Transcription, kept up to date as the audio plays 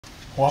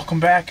Welcome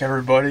back,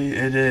 everybody.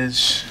 It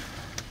is,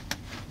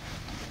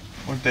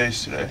 what day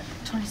is today?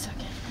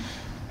 22nd.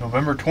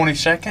 November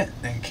 22nd,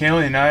 and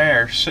Kaylee and I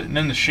are sitting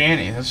in the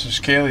shanty. This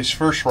is Kaylee's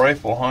first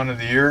rifle hunt of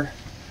the year,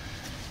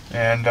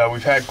 and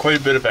we've had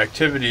quite a bit of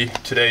activity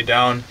today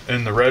down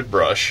in the red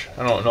brush.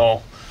 I don't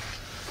know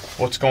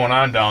what's going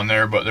on down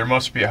there, but there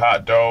must be a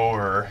hot doe,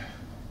 or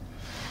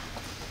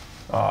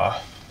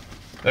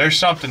there's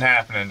something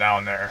happening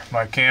down there.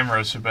 My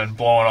cameras have been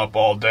blowing up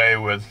all day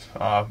with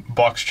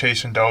bucks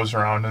chasing does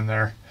around in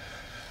there.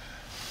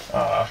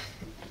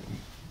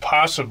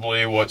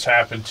 Possibly what's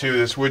happened too,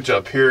 this woods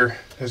up here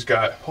has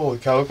got, holy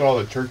cow, look at all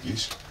the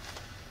turkeys.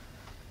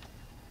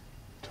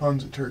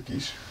 Tons of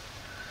turkeys.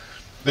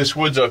 This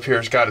woods up here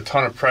has got a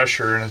ton of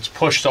pressure, and it's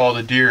pushed all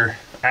the deer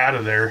out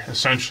of there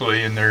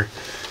essentially, and they're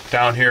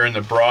down here in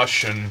the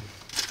brush. And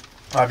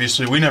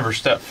obviously we never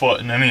step foot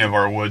in any of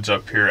our woods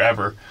up here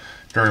ever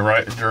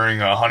during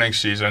hunting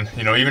season.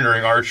 You know, even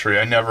during archery,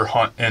 I never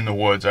hunt in the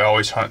woods. I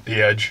always hunt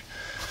the edge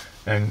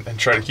and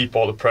try to keep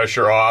all the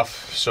pressure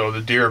off. So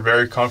the deer are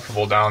very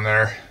comfortable down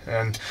there,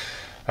 and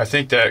I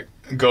think that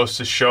goes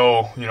to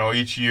show, you know,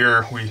 each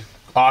year we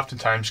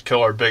oftentimes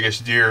kill our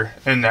biggest deer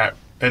in that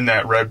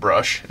red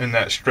brush, in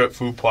that strip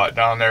food plot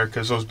down there,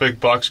 because those big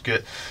bucks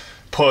get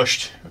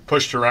pushed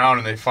around,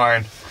 and they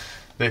find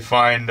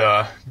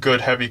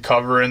good heavy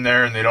cover in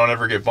there, and they don't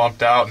ever get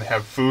bumped out, and they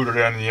have food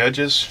right on the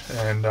edges,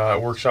 and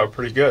it works out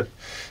pretty good.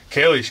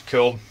 Kaylee's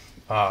killed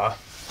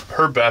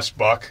her best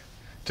buck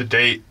to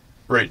date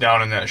right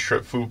down in that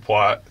strip food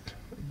plot,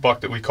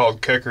 buck that we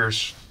called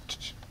Kickers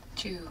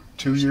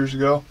 2 years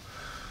ago.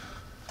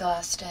 The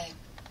last day.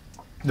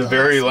 The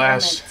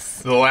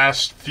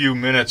last few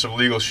minutes of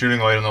legal shooting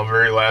light on the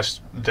very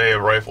last day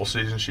of rifle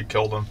season, she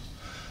killed him.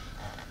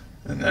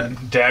 And then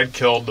Dad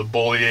killed the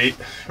bully 8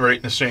 right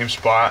in the same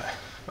spot.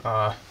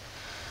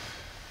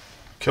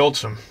 Killed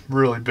some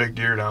really big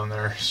deer down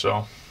there.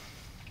 So,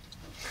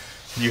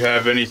 you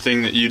have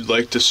anything that you'd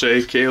like to say,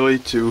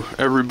 Kaylee, to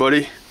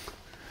everybody?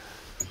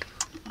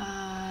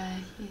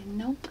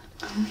 Nope.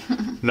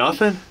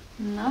 Nothing?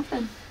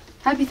 Nothing.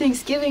 Happy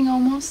Thanksgiving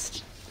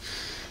almost.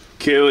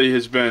 Kaylee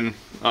has been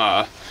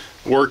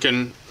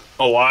working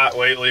a lot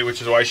lately,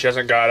 which is why she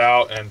hasn't got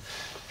out, and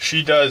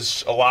she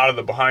does a lot of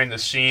the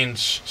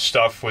behind-the-scenes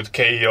stuff with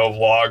KEO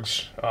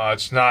vlogs.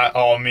 It's not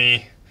all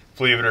me,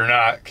 believe it or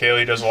not.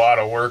 Kaylee does a lot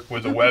of work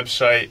with the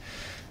website,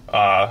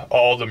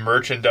 all the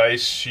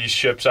merchandise. She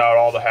ships out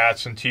all the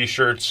hats and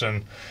t-shirts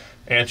and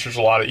answers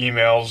a lot of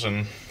emails,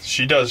 and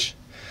she does.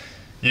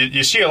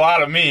 You see a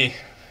lot of me,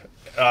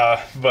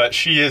 but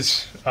she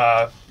is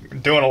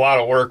doing a lot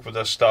of work with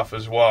this stuff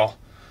as well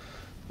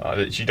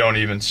that you don't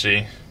even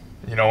see.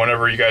 You know,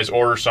 whenever you guys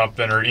order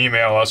something or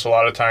email us, a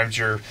lot of times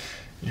you're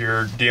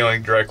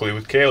dealing directly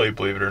with Kaylee,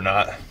 believe it or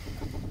not.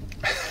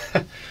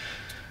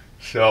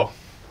 So,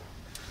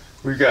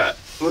 we got,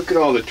 look at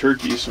all the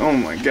turkeys. Oh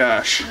my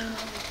gosh.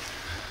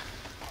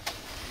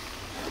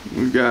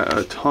 We've got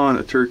a ton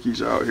of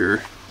turkeys out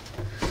here.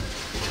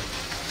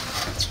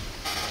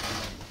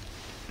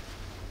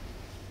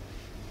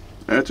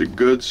 That's a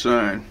good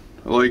sign.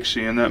 I like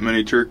seeing that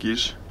many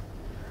turkeys.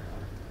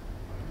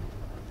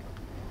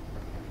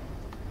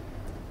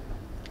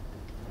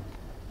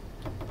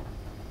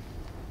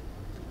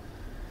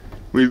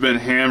 We've been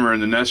hammering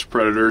the nest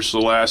predators the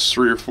last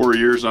 3 or 4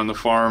 years on the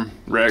farm.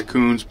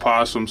 Raccoons,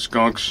 possums,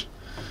 skunks,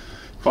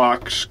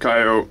 fox,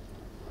 coyote.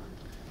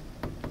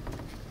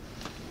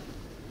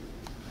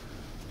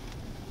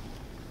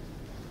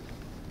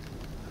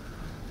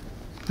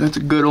 That's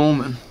a good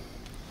omen.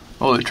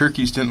 Oh, the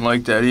turkeys didn't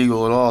like that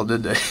eagle at all,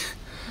 did they?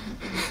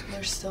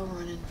 They're still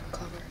running for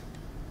cover.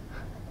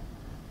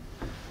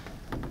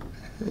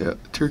 Yeah,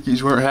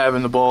 turkeys weren't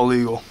having the bald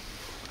eagle.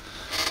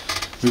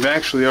 We've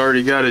actually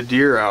already got a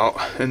deer out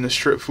in the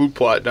strip food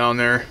plot down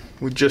there.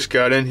 We just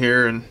got in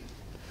here and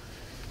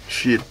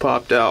she had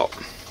popped out.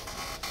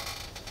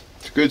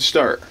 It's a good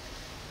start.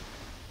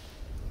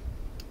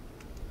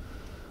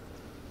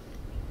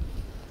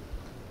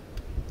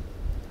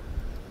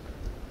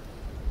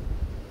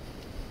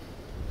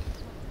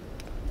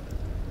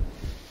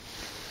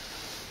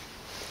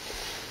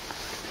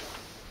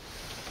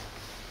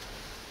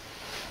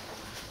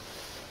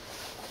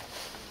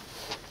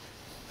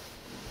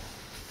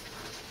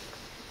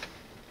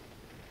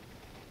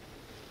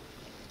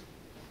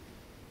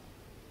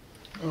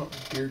 Oh,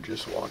 deer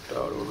just walked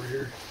out over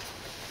here.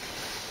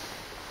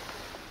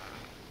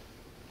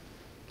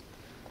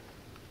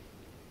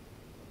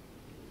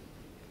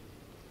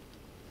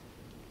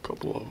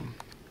 Couple of them.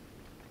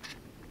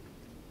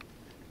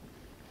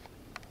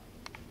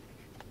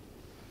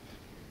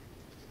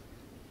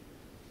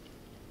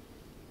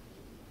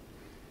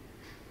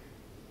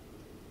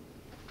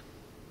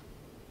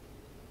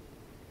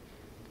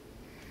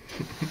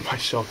 My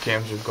cell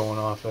cams are going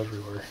off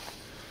everywhere.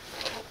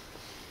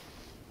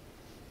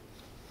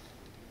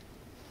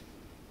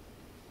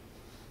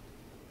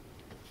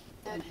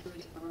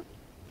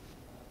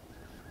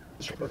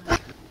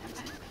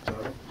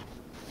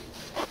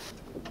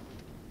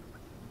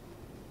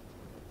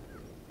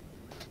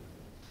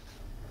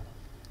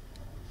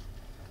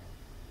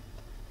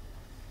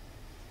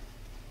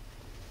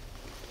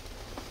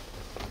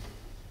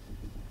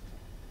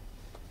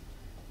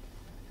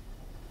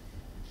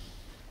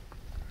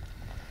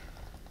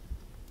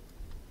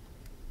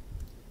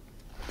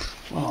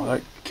 Wow,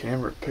 that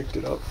camera picked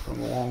it up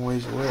from a long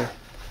ways away.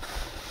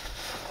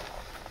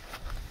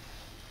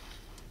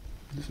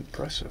 That's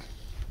impressive.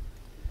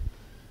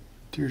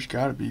 Deer's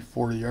got to be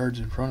 40 yards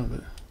in front of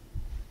it.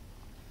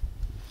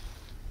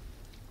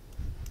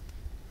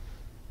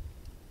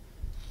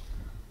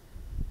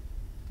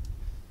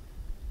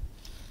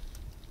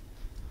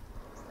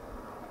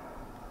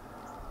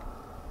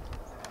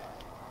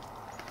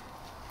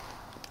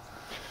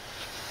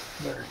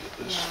 Better get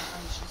this. Yeah,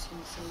 I was just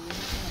gonna say, you're gonna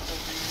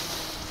open it.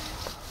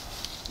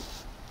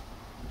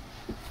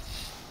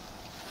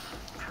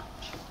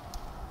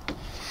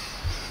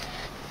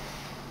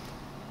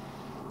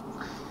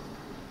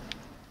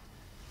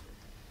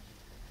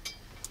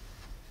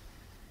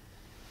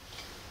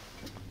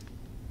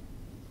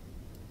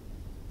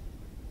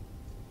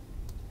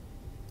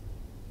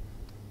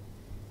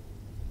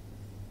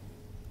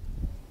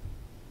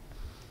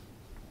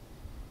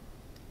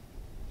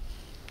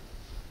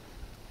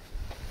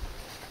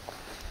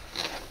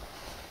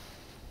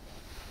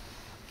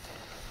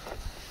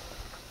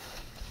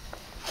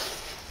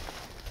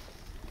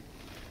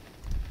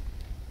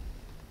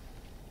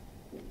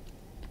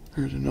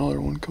 There's another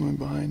one coming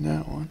behind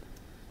that one.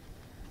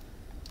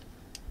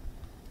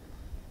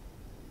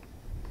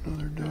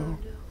 Another doe.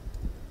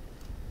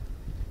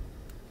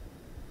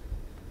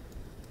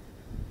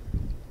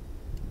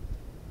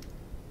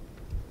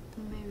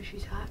 Maybe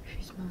she's hot.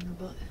 She's smelling her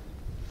butt.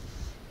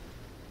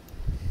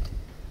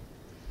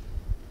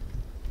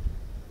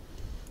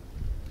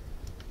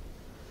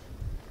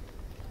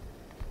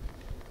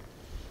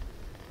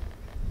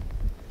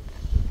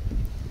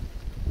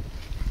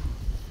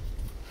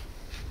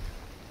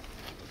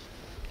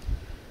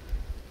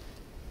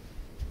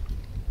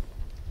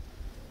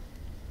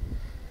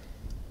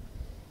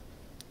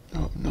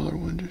 Oh, another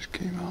one just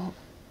came out.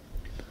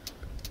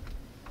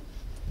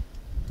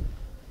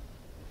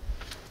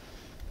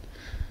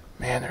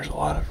 Man, there's a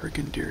lot of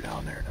freaking deer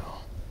down there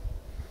now.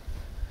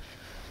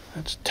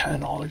 That's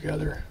 10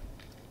 altogether.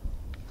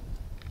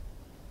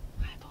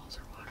 Eyeballs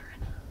are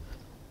watering.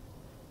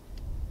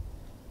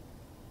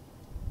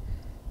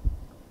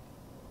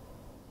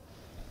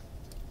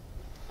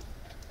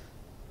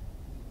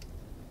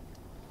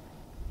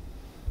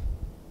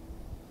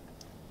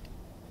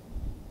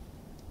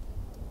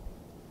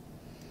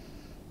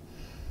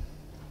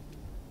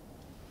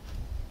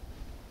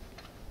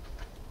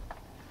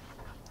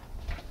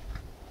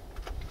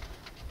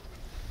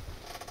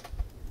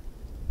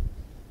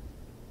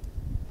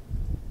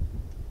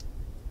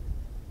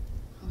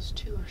 Those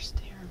two are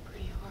staring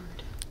pretty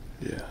hard.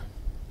 Yeah.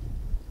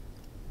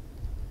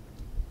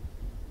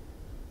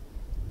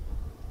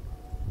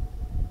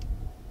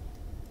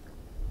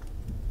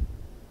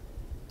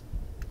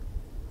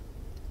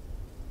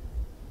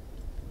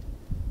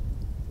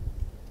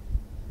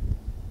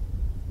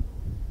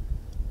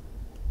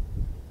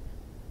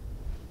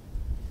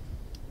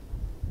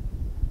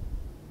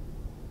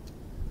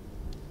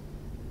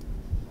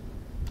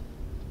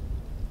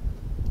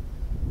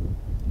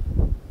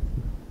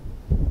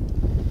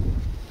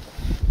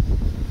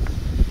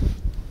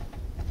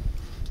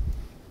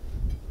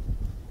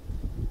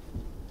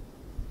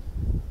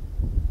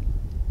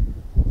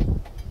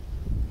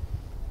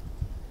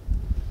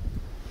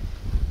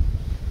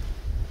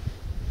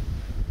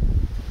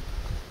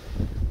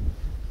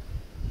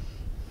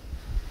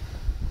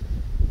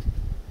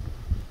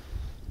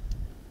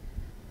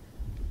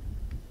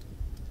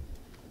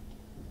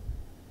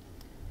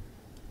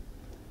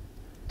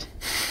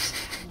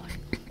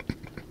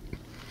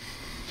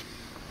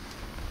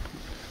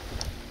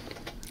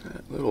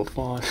 Little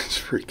fawn is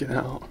freaking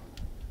out.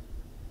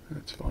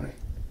 That's funny.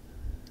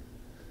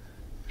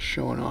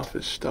 Showing off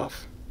his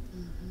stuff.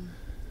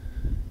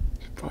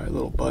 It's probably a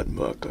little button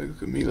buck. Like,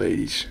 look at me,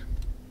 ladies.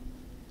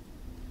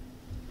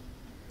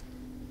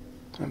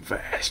 I'm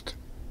fast.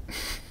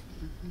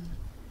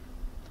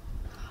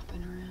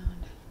 Hopping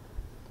around.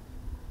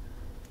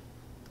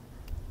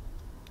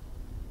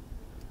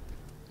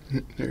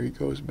 There he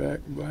goes back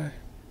by.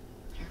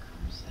 Here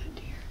comes that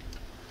deer.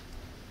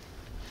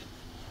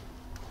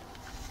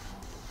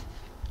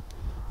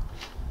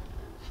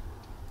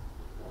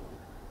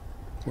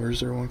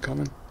 Where's there one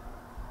coming?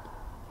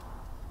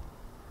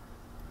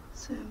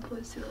 Same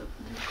place you left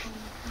when they're coming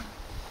from.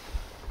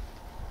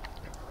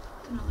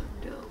 Another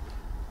doe.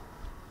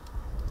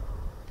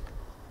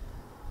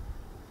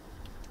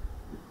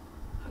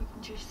 I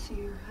can just see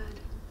your head.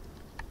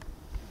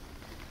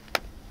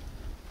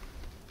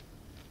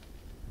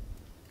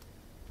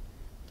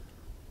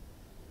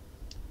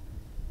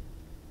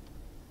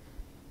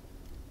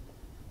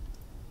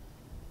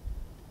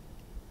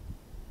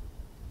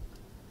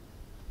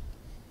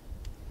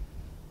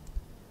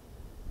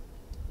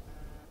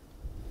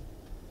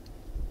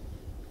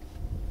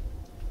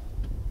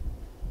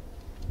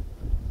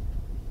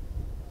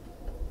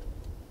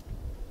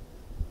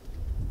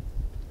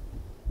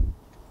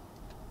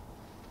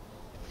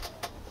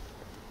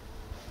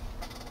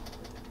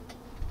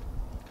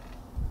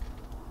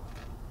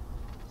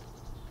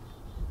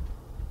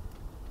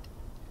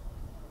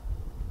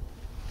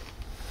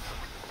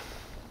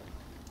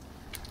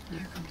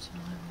 Here comes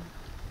another one.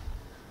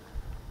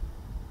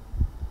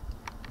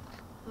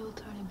 Little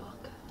tiny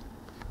buck.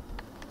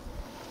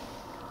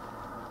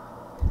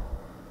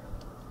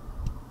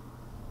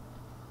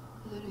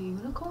 Is it a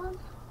unicorn?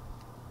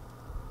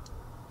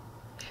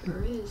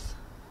 Sure is.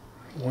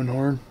 One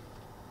horn?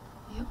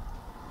 Yep.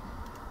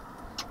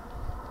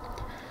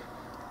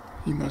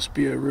 He must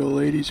be a real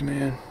ladies'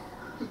 man.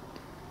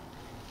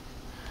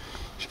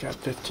 He's got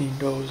 15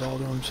 does all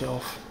to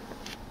himself.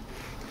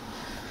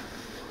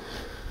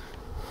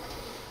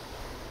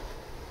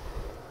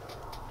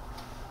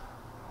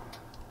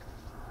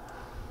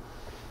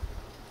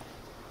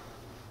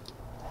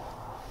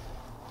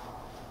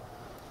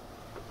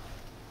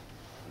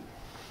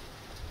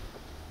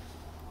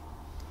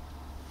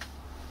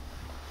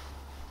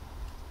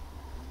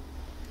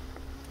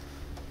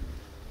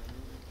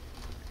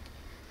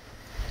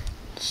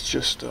 It's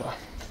just a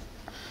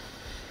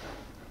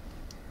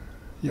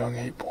young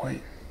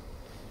 8-point.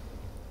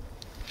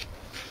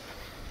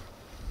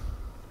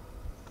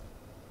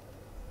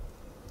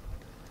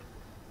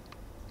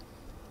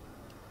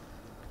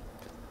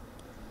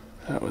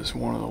 That was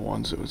one of the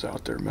ones that was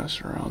out there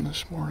messing around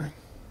this morning.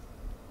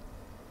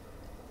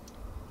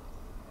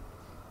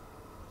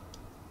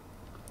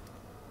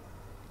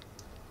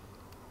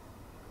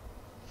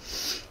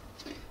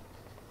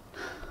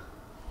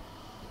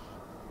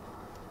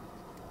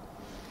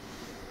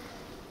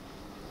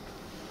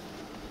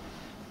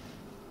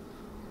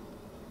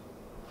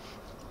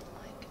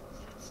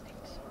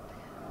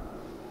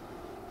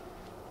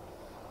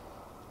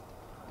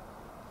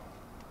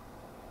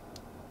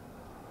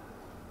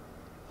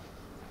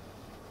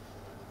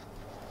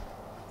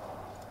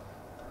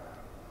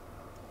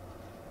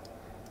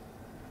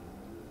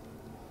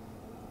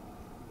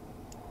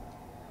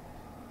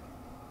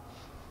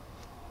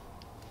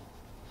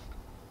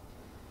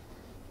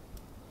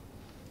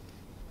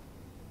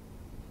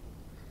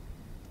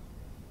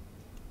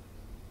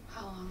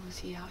 How long was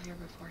he out here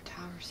before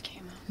towers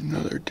came out?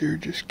 Another deer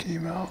just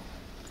came out.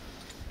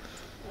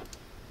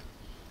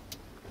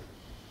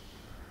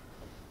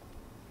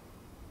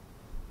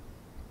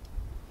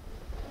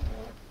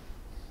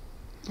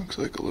 Looks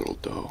like a little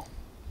doe.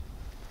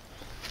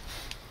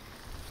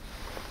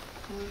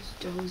 Those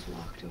does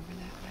walked over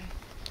that way.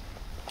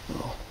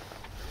 Oh.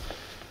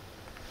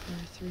 There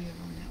were 3 of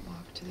them that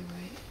walked to the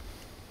right.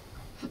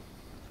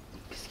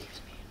 Excuse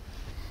me.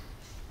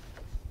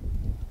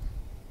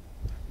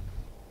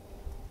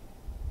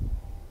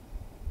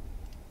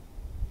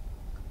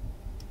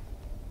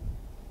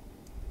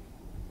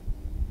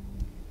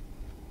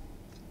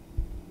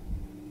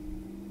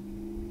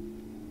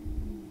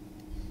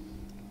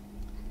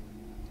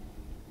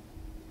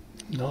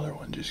 Another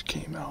one just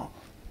came out.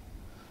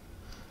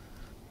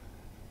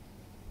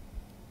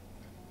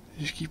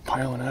 They just keep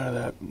piling out of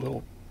that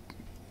little,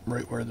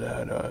 right where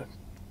that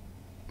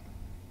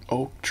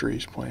oak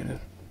tree's planted.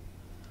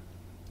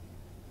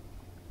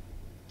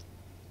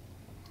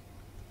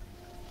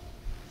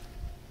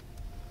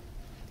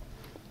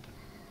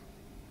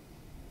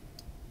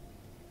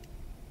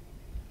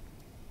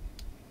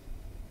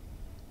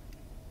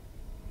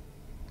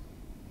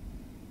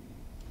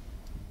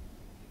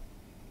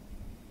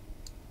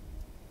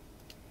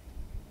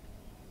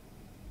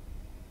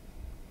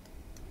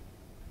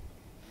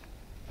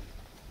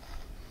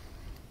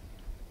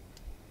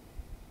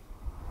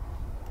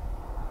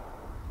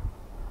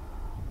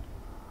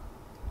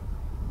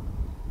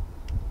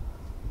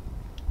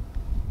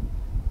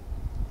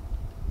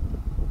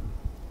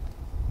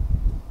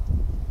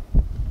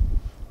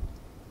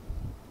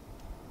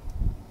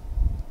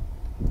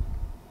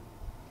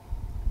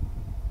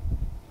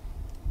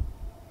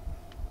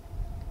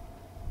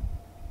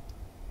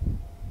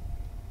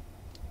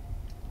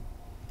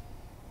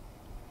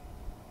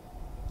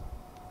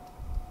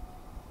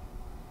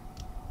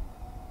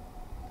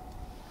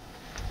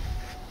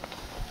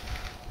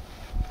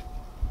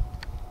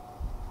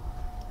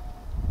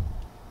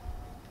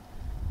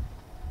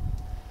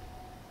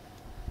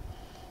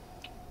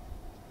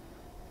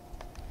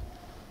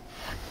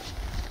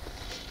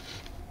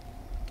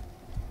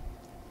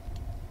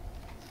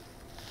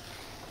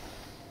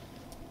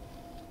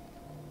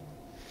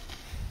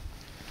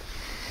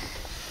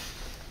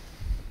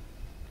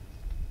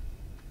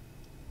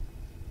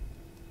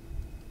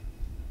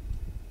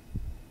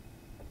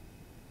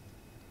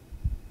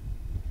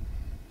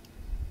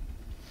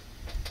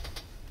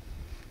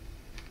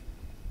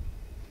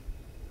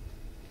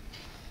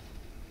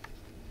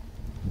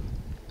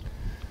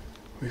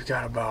 We've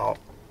got about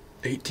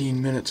 18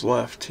 minutes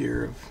left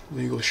here of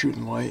legal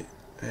shooting light,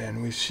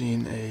 and we've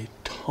seen a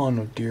ton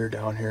of deer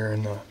down here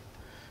in the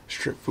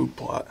strip food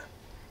plot.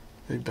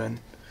 They've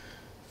been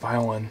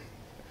filing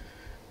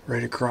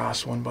right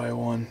across one by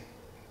one.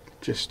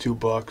 Just 2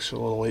 bucks, a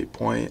little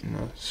 8-point, and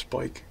a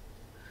spike.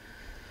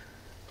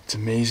 It's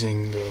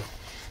amazing the,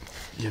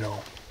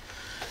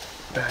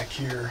 back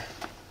here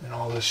in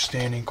all this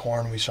standing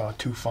corn, we saw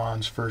 2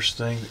 fawns first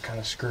thing that kind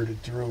of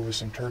skirted through with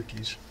some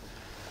turkeys.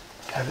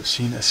 Haven't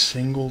seen a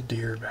single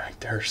deer back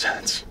there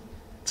since.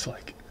 It's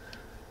like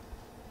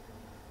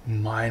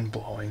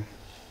mind-blowing.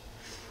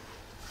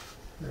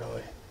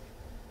 Really.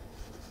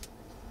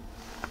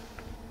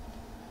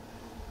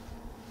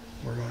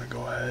 We're going to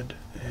go ahead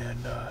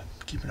and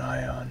keep an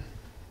eye on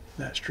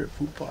that strip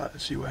food plot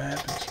and see what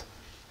happens.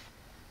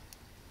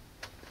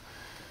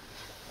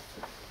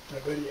 I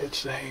bet he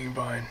hits the hanging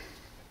vine.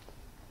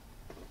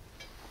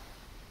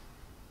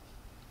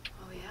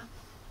 Oh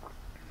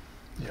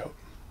yeah? Yep.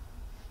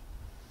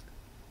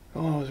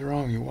 Oh, I was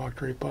wrong. You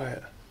walked right by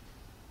it.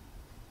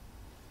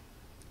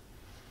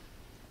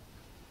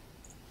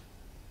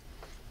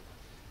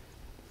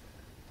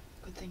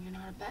 Good thing you're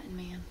not a betting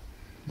man.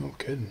 No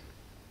kidding.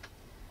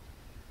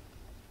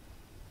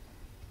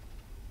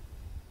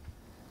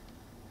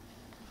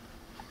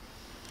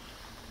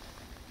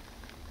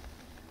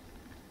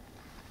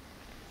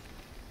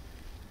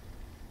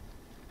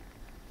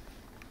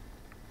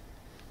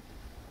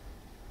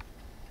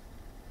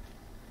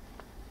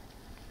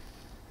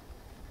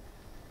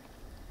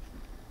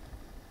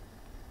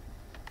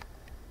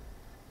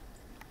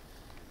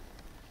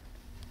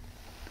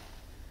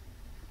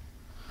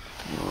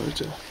 Oh,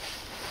 it's a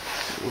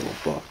little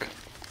buck.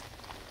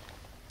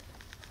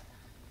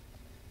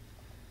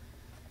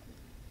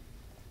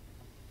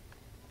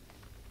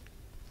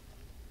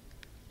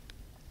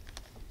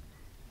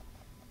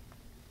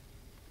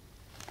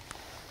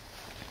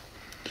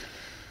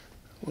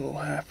 Little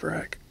half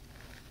rack.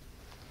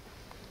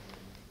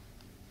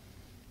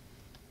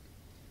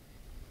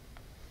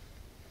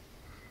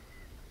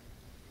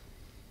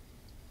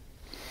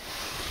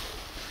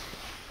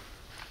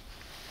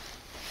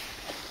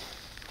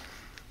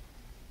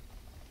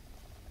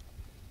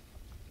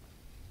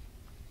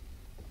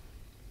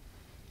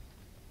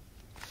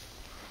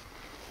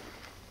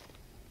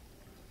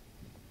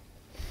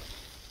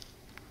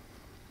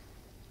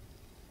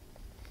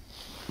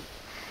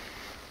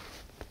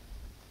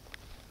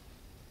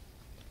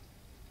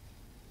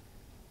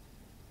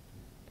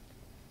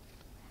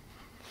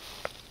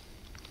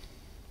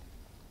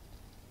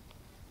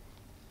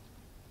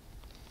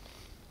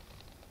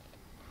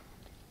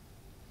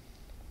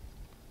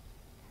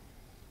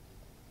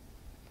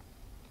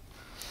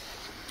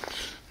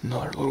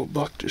 Another little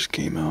buck just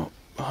came out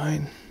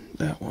behind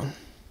that one.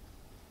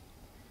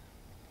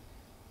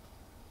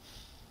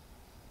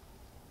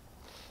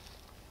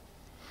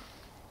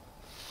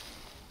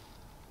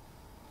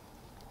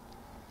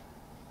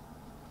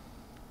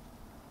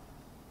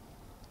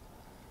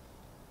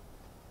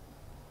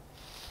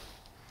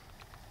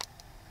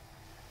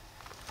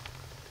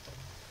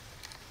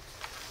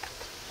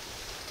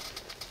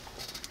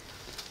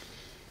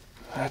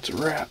 That's a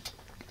wrap.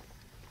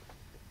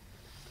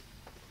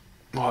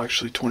 Well,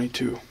 actually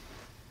 22.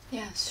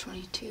 Yeah, it's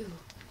 22.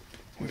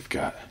 We've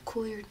got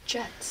Cool your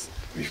jets.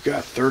 We've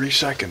got 30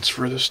 seconds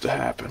for this to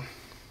happen.